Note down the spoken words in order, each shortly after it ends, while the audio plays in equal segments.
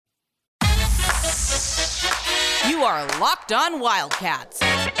are Locked On Wildcats,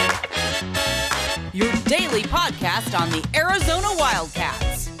 your daily podcast on the Arizona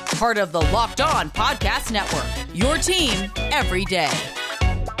Wildcats, part of the Locked On Podcast Network, your team every day.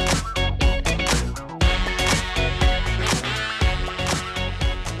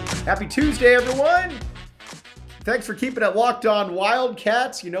 Happy Tuesday, everyone. Thanks for keeping it Locked On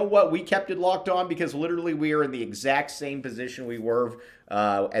Wildcats. You know what? We kept it locked on because literally we are in the exact same position we were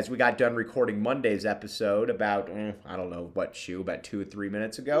as we got done recording Monday's episode about, about 2 or 3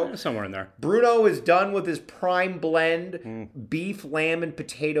 minutes ago. Somewhere in there. Bruno is done with his prime blend beef, lamb, and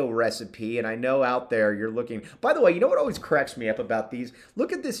potato recipe. And I know out there you're looking. By the way, you know what always cracks me up about these?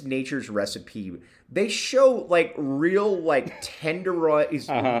 Look at this Nature's Recipe. They show real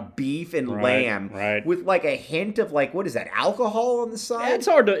tenderized beef and lamb with a hint of what is that, alcohol on the side? Yeah, it's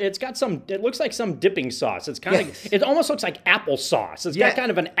hard to. It's got some. It looks like some dipping sauce. It's kind of. It almost looks like applesauce. It's got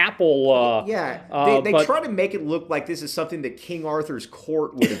kind of an apple. They try to make it look like this is something that King Arthur's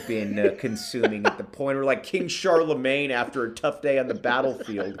court would have been consuming at the point where King Charlemagne, after a tough day on the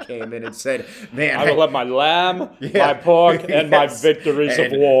battlefield, came in and said, "Man, I will have my lamb, my pork, and my victories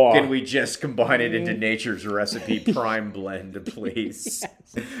of war. Can we just combine it into Nature's Recipe prime blend, please?"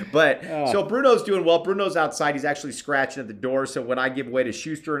 But so Bruno's doing well. Bruno's outside. He's actually scratching at the door. So when I give way to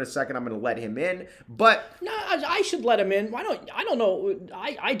Schuster in a second, I'm going to let him in. But no, I should let him in. I don't know.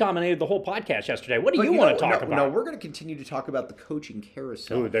 I dominated the whole podcast yesterday. What do you want to talk about? No, we're going to continue to talk about the coaching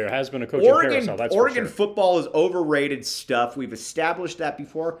carousel. Ooh, there has been a coaching carousel. That's Oregon for sure. Football is overrated stuff. We've established that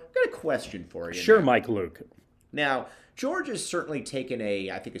before. I've got a question for you. Sure, now. Mike Luke. Now, Georgia's certainly taken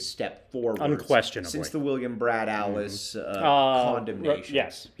a step forward. Unquestionably. Since the William Brad Alice condemnation.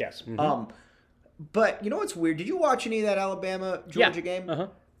 Yes. Mm-hmm. But you know what's weird? Did you watch any of that Alabama-Georgia game? Uh-huh.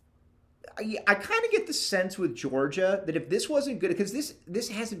 I kind of get the sense with Georgia that if this wasn't good, because this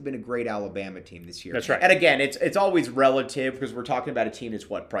hasn't been a great Alabama team this year. That's right. And again, it's always relative because we're talking about a team that's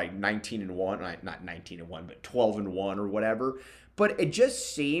probably 19-1, not 19-1, but 12-1 or whatever. But it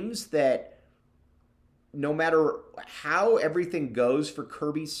just seems that no matter how everything goes for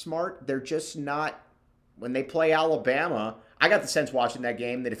Kirby Smart, they're just not, when they play Alabama, I got the sense watching that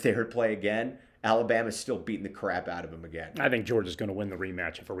game that if they were to play again, Alabama's still beating the crap out of them again. I think Georgia's going to win the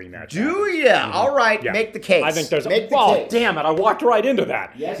rematch if a rematch happens. Do ya? Mm-hmm. All right, make the case. I think there's case. Damn it, I walked right into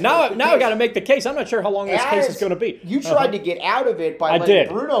that. Yes, now I got to make the case. I'm not sure how long this case is going to be. You tried to get out of it by letting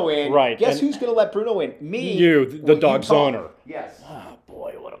Bruno in. Right. Guess who's going to let Bruno in? Me. You, the dog's owner. Yes. Oh,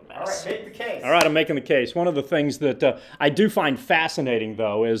 boy, what a mess. All right, make the case. All right, I'm making the case. One of the things that I do find fascinating,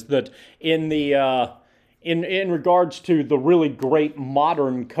 though, is that in the... In regards to the really great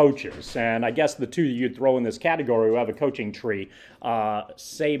modern coaches, and I guess the two you'd throw in this category who have a coaching tree,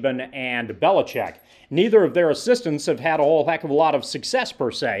 Saban and Belichick, neither of their assistants have had a whole heck of a lot of success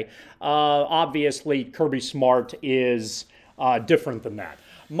per se. Obviously, Kirby Smart is different than that.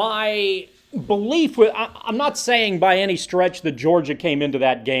 My belief I'm not saying by any stretch that Georgia came into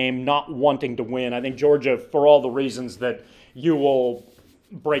that game not wanting to win. I think Georgia, for all the reasons that you will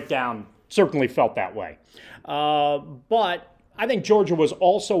break down, certainly felt that way. But I think Georgia was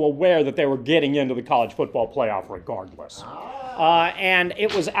also aware that they were getting into the college football playoff regardless. And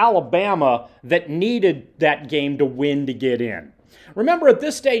it was Alabama that needed that game to win to get in. Remember, at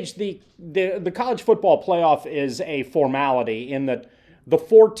this stage, the college football playoff is a formality in that the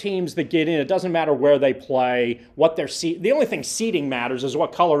 4 teams that get in, it doesn't matter where they play, what their the only thing seeding matters is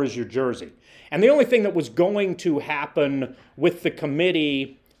what color is your jersey. And the only thing that was going to happen with the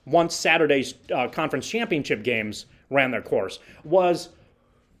committee once Saturday's conference championship games ran their course was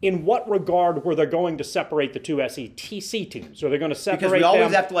in what regard were they going to separate the 2 SEC teams? Are they going to separate them? Because we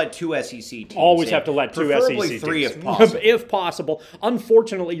always have to let 2 SEC teams Always have to let 2 SEC teams. Preferably 3 if possible. If possible.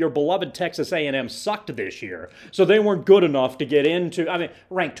 Unfortunately, your beloved Texas A&M sucked this year, so they weren't good enough to get into,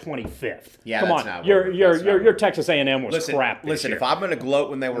 ranked 25th. Yeah, Come on, your Texas A&M was crap this year. If I'm going to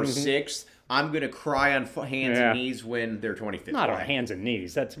gloat when they were 6th, I'm going to cry on hands and knees when they're 25th. Not on hands and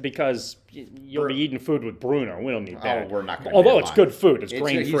knees. That's because you'll be eating food with Bruno. We don't need that. Oh, we're not going to. Although it's good food. It's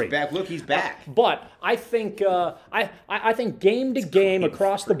grain-free. He's back. Look, he's back. But I think I think game to game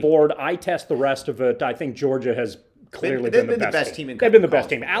across the board, I test the rest of it. I think Georgia has clearly been the best team. They've been the best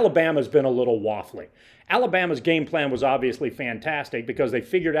team. Alabama's been a little waffly. Alabama's game plan was obviously fantastic because they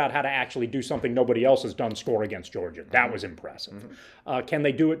figured out how to actually do something nobody else has done, score against Georgia. That was impressive. Can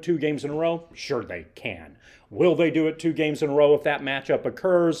they do it 2 games in a row? Sure they can. Will they do it 2 games in a row if that matchup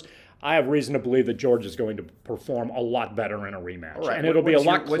occurs? I have reason to believe that Georgia's going to perform a lot better in a rematch. Right. And it'll be a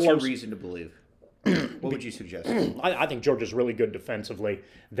lot closer. What's your reason to believe? What would you suggest? I think Georgia's really good defensively.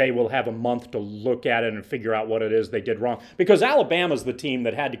 They will have a month to look at it and figure out what it is they did wrong. Because Alabama's the team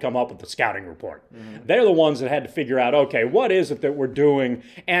that had to come up with the scouting report. Mm-hmm. They're the ones that had to figure out, okay, what is it that we're doing?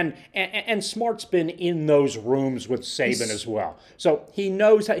 And Smart's been in those rooms with Saban as well. So he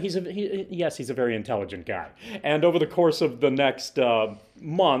knows how he's a very intelligent guy. And over the course of the next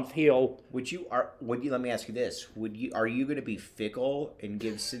month, let me ask you this. Are you going to be fickle and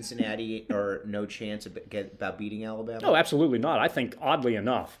give Cincinnati or no chance about beating Alabama? No, absolutely not. I think, oddly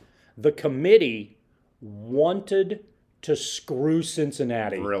enough, the committee wanted to screw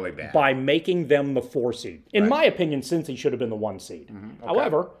Cincinnati really bad by making them the 4 seed. In my opinion, Cincy should have been the 1 seed. Mm-hmm. Okay.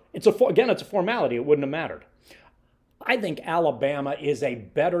 However, it's a formality. It wouldn't have mattered. I think Alabama is a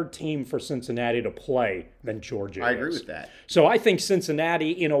better team for Cincinnati to play than Georgia is. I agree with that. So I think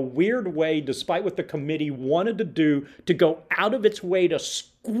Cincinnati, in a weird way, despite what the committee wanted to do, to go out of its way to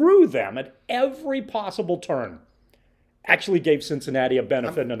screw them at every possible turn, actually gave Cincinnati a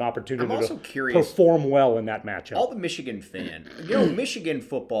benefit and an opportunity to perform well in that matchup. All the Michigan fan, Michigan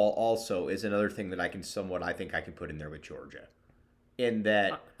football also is another thing that I can put in there with Georgia. In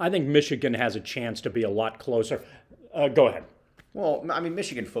that, I think Michigan has a chance to be a lot closer. Go ahead. Well, I mean,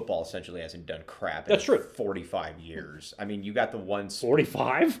 Michigan football essentially hasn't done crap in 45 years. I mean, you got the one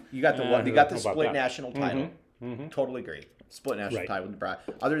 45. You got the split national title. Mm-hmm. Mm-hmm. Totally agree. Split national title with the Browns.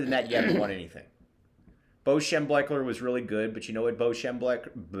 Other than that, you haven't won anything. Bo Schembechler was really good, but you know what? Bo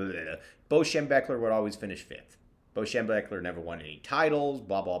Schembechler would always finish 5th. Bo Schembechler never won any titles.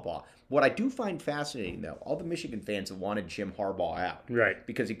 Blah blah blah. What I do find fascinating, though, all the Michigan fans have wanted Jim Harbaugh out, right?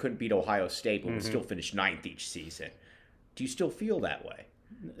 Because he couldn't beat Ohio State, but would still finish 9th each season. Do you still feel that way?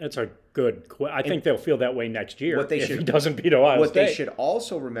 That's a good question. I think they'll feel that way next year if he doesn't beat Ohio State. What they should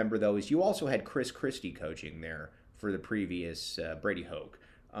also remember, though, is you also had Chris Christie coaching there for the previous Brady Hoke.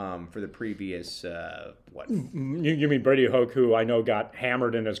 For the previous, what? You mean Brady Hoke, who I know got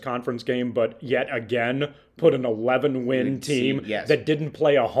hammered in his conference game, but yet again put an 11-win team that didn't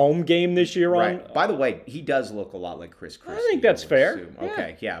play a home game this year on? By the way, he does look a lot like Chris Christie. I think that's fair.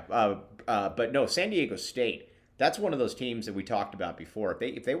 Okay, yeah. But no, San Diego State, that's one of those teams that we talked about before.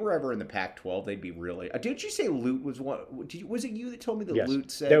 If they were ever in the Pac-12, they'd be really. Didn't you say Lute was one? Was it you that told me that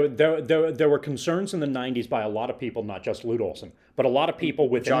Lute said there were concerns in the '90s by a lot of people, not just Lute Olson, but a lot of people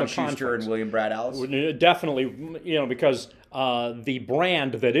within John the Schuster conference. And William Brad Alice. Definitely, because the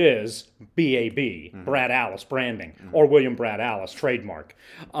brand that is BAB, Brad Alice branding, or William Brad Alice trademark,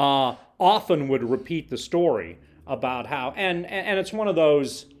 often would repeat the story about how, and it's one of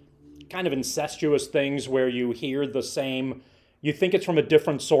those kind of incestuous things where you hear the same, you think it's from a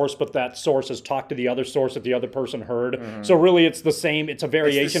different source, but that source has talked to the other source that the other person heard. Mm-hmm. So really it's the same, it's a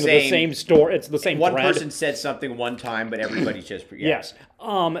variation of the same story. It's the same one thread. Person said something one time, but everybody's just... Yeah. Yes.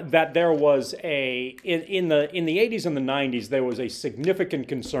 That there was in the 80s and the 90s, there was a significant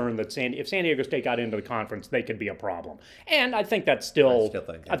concern that if San Diego State got into the conference, they could be a problem. And I think that still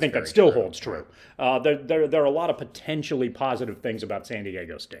holds true. There are a lot of potentially positive things about San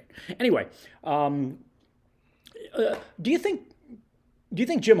Diego State. Anyway, do you think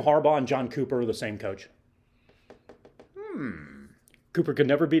Jim Harbaugh and John Cooper are the same coach? Cooper could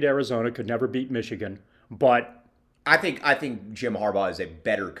never beat Arizona, could never beat Michigan, but I think Jim Harbaugh is a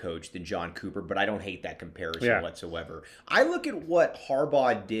better coach than John Cooper, but I don't hate that comparison whatsoever. I look at what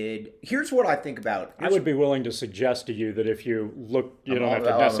Harbaugh did. Here's what I think about. I would be willing to suggest to you that if you look, you don't have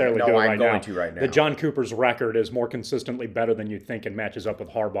to necessarily do it right now. That John Cooper's record is more consistently better than you think and matches up with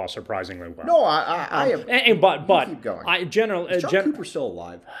Harbaugh surprisingly well. No, I but keep going. I generally is John Cooper still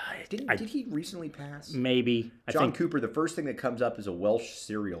alive? Did he recently pass? Maybe. John Cooper. The first thing that comes up is a Welsh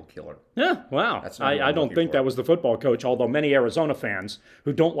serial killer. Yeah, wow. I don't think that was the football coach, although many Arizona fans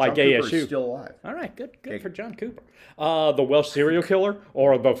who don't like John ASU. Cooper is still alive. All right, good for John Cooper. The Welsh serial killer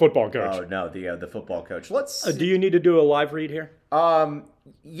or the football coach? Oh no, the football coach. Let's. Do you need to do a live read here?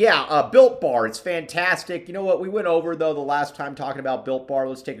 Built Bar. It's fantastic. You know what? We went over though the last time talking about Built Bar.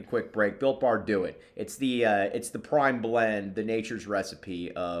 Let's take a quick break. Built Bar, do it. It's the prime blend, the nature's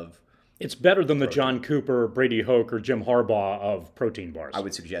recipe of. It's better than the John Cooper, Brady Hoke, or Jim Harbaugh of protein bars. I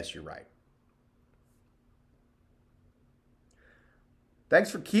would suggest you're right.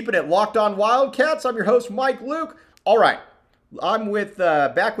 Thanks for keeping it locked on Wildcats. I'm your host, Mike Luke. All right. I'm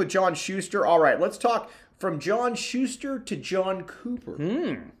back with John Schuster. All right. Let's talk from John Schuster to John Cooper.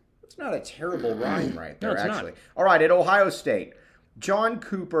 That's not a terrible rhyme right there, actually. Not. All right. At Ohio State, John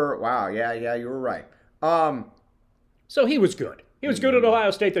Cooper. Wow. Yeah, you were right. So he was good. He was good at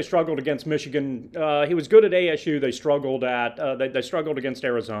Ohio State. They struggled against Michigan. He was good at ASU. They struggled they struggled against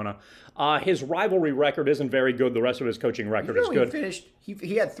Arizona. His rivalry record isn't very good. The rest of his coaching record is good.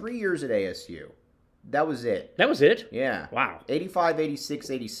 He had 3 years at ASU. That was it. That was it? Yeah. Wow. 85, 86,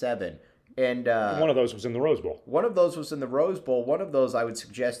 87. And one of those was in the Rose Bowl. one of those was in the Rose Bowl. One of those, I would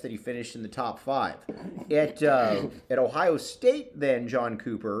suggest that he finished in the top 5. At Ohio State, then, John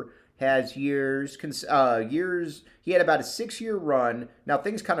Cooper has years. He had about a 6-year run. Now,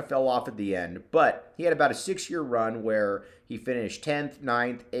 things kind of fell off at the end, but he had about a 6-year run where he finished 10th,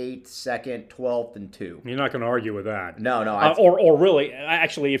 9th, 8th, 2nd, 12th, and 2. You're not going to argue with that. No. Or really,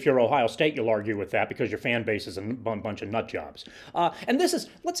 actually, if you're Ohio State, you'll argue with that because your fan base is a bunch of nut jobs. And this is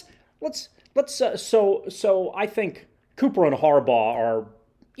so I think Cooper and Harbaugh are.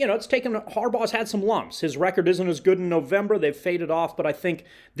 Harbaugh's had some lumps. His record isn't as good in November. They've faded off, but I think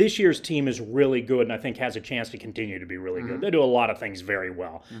this year's team is really good and I think has a chance to continue to be really good. They do a lot of things very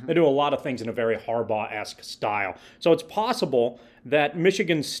well. They do a lot of things in a very Harbaugh-esque style. So it's possible that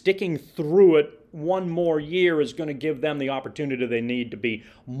Michigan sticking through it one more year is going to give them the opportunity they need to be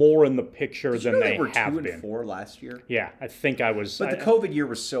more in the picture than they were have 2-4 last year? Yeah, I think I was. But the COVID year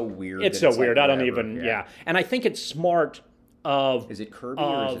was so weird. It's so weird. I don't even, yeah. And I think it's smart of... Is it Kirby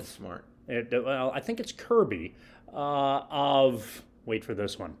or is it Smart? Well, I think it's Kirby wait for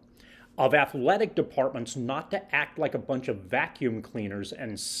this one, of athletic departments not to act like a bunch of vacuum cleaners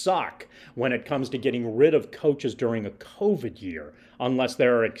and suck when it comes to getting rid of coaches during a COVID year, unless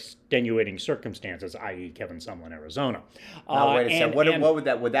there are extenuating circumstances, i.e. Kevin Sumlin, Arizona. Wait a second. What would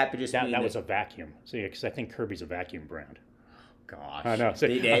that? Would that just mean that was a vacuum? See, because I think Kirby's a vacuum brand. Gosh. I know.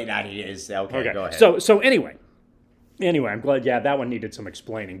 He is. Okay, go ahead. So anyway, I'm glad. Yeah, that one needed some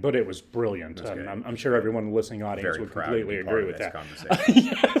explaining, but it was brilliant. And I'm sure everyone in the listening audience would completely agree with that.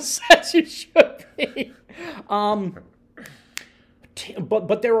 Yes, as you should be.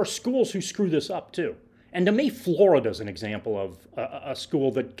 But there are schools who screw this up too. And to me, Florida's an example of a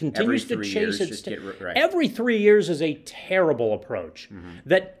school that continues to chase its every 3 years is a terrible approach.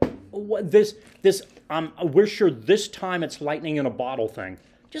 That we're sure this time it's lightning in a bottle thing.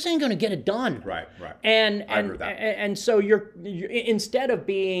 Just ain't going to get it done. Right. And so you're instead of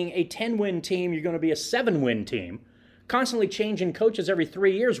being a 10-win team, you're going to be a 7-win team, constantly changing coaches every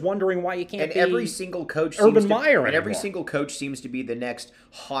 3 years, wondering why you can't be every single coach Urban Meyer and anymore. every single coach seems to be the next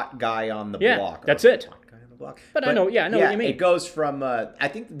hot guy on the block. That's it. Hot guy on the block. But I know what you mean. It goes from I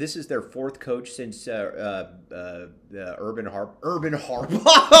think this is their 4th coach since Urban Harbaugh.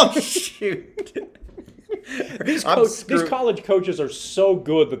 Oh, shoot. These college coaches are so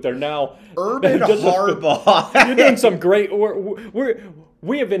good that they're now Urban Harbaugh. You're doing some great.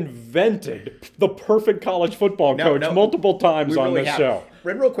 We have invented the perfect college football coach multiple times on this show.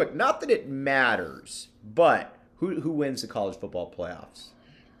 And real quick, not that it matters, but who wins the college football playoffs?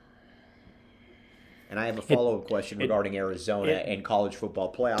 And I have a follow-up question regarding Arizona and college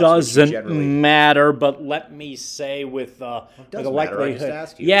football playoffs. Doesn't matter, but let me say with the likelihood. I just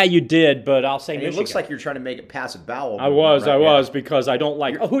asked you. Yeah, you did, but I'll say Michigan. It looks like you're trying to make it pass a vowel. I was because I don't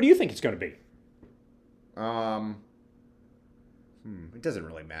like. Who do you think it's going to be? It doesn't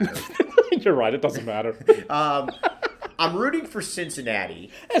really matter. You're right. It doesn't matter. I'm rooting for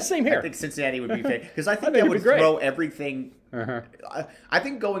Cincinnati. Yeah, same here. I think Cincinnati would be fair because I think that would throw everything. Uh-huh. I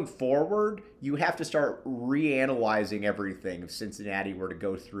think going forward, you have to start reanalyzing everything if Cincinnati were to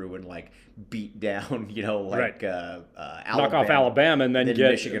go through and beat down, Alabama, knock off Alabama and then get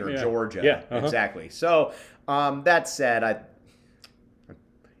Michigan or Georgia. Yeah, exactly. So that said,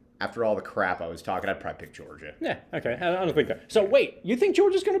 after all the crap I was talking, I'd probably pick Georgia. Yeah. Okay. I don't think that. So wait, you think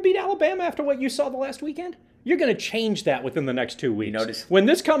Georgia's going to beat Alabama after what you saw the last weekend? You're going to change that within the next 2 weeks. When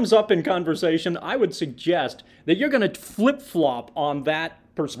this comes up in conversation, I would suggest that you're going to flip-flop on that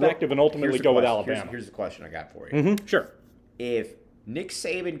perspective and ultimately go with Alabama. Here's the question I got for you. Mm-hmm. Sure. If Nick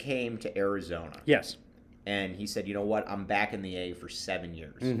Saban came to Arizona, yes, and he said, you know what, I'm back in the A for 7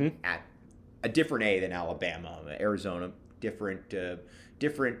 years, mm-hmm. at a different A than Alabama, Arizona, different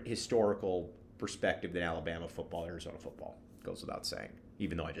historical perspective than Alabama football, Arizona football, goes without saying,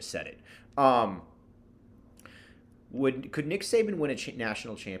 even though I just said it. Could Nick Saban win a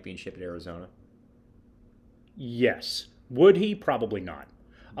national championship at Arizona? Yes. Would he? Probably not.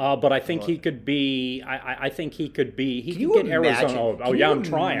 But I think he could be. I think he could be. He could get Arizona. Oh yeah, I'm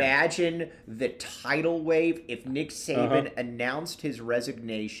trying. Imagine the tidal wave if Nick Saban announced his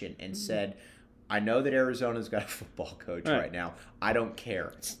resignation and said, "I know that Arizona's got a football coach right now. I don't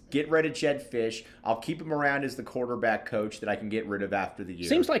care. Get rid of Jedd Fisch. I'll keep him around as the quarterback coach that I can get rid of after the year."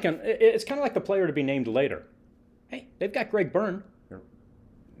 Seems like it's kind of like the player to be named later. Hey, they've got Greg Byrne.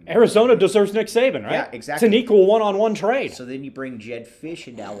 Arizona deserves Nick Saban, right? Yeah, exactly. It's an equal one-on-one trade. So then you bring Jedd Fisch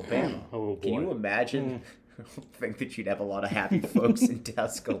into Alabama. Oh, boy. Can you imagine? I don't think that you'd have a lot of happy folks in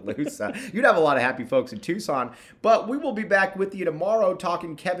Tuscaloosa. You'd have a lot of happy folks in Tucson. But we will be back with you tomorrow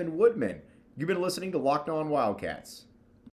talking Kevin Woodman. You've been listening to Locked On Wildcats.